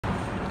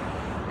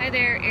Hi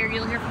there,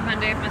 Ariel here from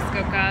Hyundai of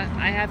Muskoka.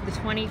 I have the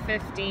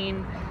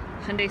 2015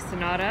 Hyundai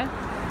Sonata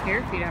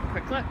here for you to have a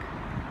quick look.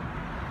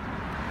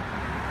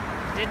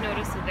 I did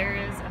notice that there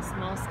is a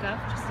small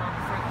scuff just on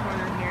the front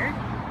corner here.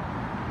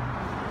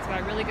 It's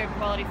got really good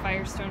quality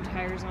Firestone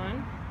tires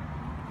on.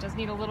 It does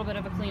need a little bit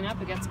of a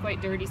cleanup. It gets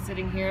quite dirty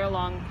sitting here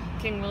along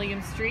King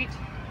William Street.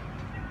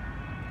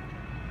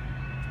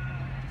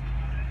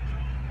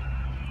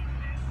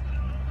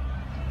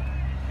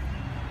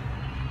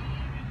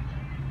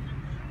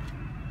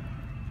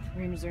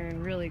 Rims are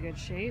in really good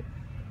shape.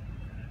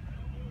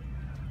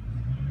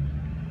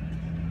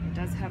 It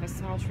does have a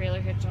small trailer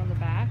hitch on the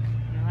back.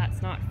 Now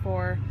that's not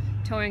for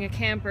towing a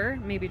camper,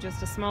 maybe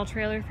just a small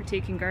trailer for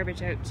taking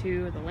garbage out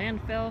to the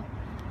landfill.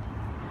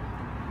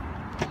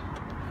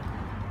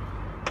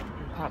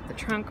 Pop the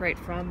trunk right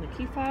from the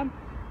key fob.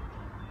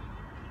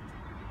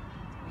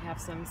 We have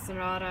some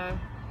Sonata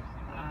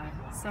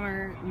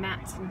summer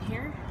mats in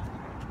here.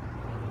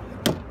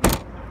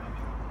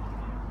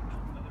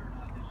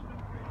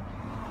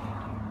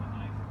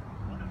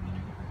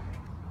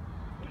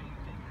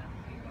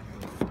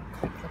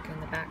 Look in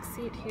the back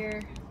seat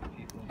here.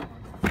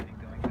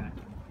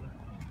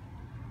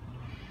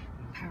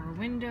 Power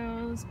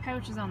windows,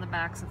 pouches on the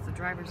backs of the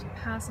driver's and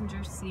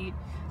passenger seat.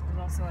 There's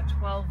also a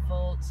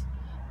 12-volt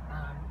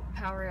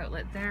power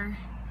outlet there.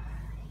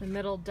 The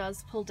middle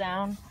does pull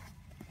down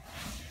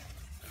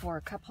for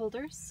cup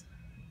holders.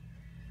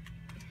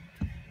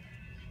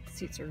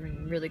 Seats are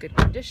in really good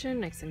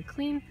condition, nice and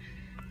clean.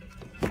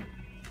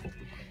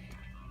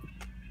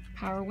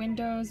 Power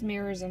windows,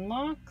 mirrors and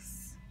locks.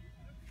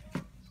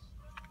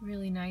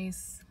 Really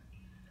nice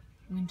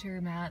winter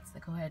mats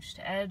that go edge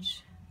to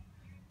edge,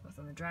 both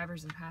on the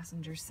driver's and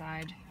passenger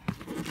side.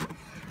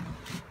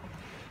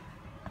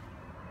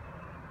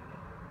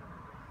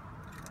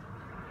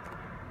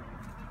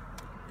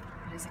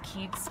 It is a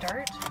keyed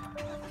start.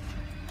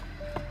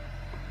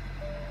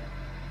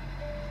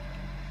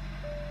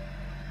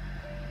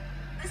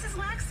 This is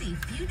Lexi,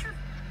 future.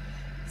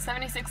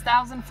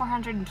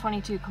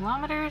 76,422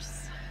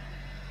 kilometers.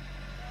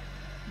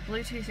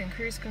 Bluetooth and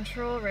cruise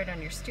control right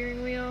on your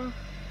steering wheel.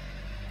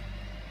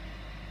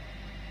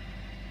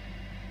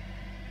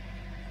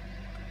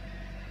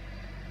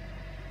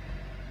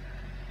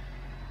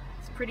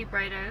 It's pretty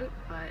bright out,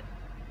 but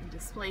the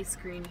display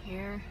screen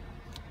here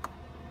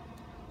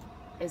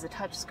is a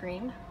touch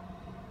screen.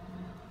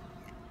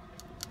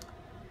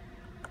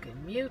 You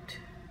can mute,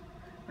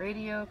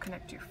 radio,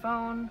 connect your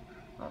phone.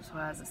 Also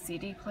has a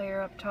CD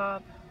player up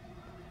top.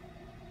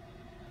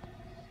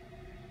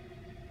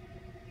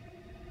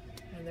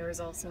 And there is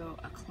also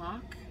a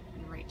clock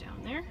right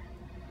down there.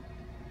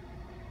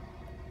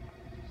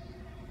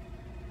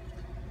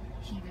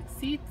 Heated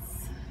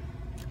seats.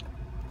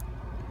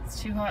 It's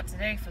too hot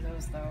today for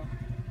those though.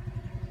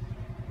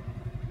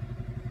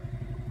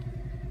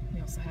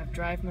 We also have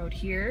drive mode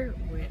here,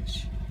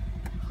 which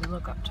if we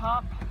look up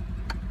top,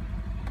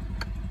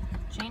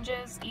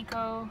 changes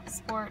eco,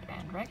 sport,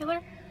 and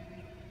regular.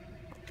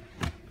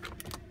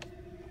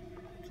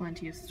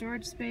 Plenty of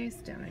storage space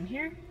down in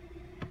here.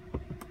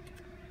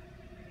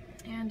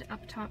 And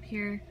up top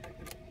here,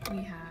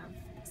 we have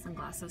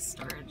sunglasses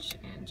storage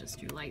and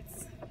just your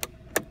lights.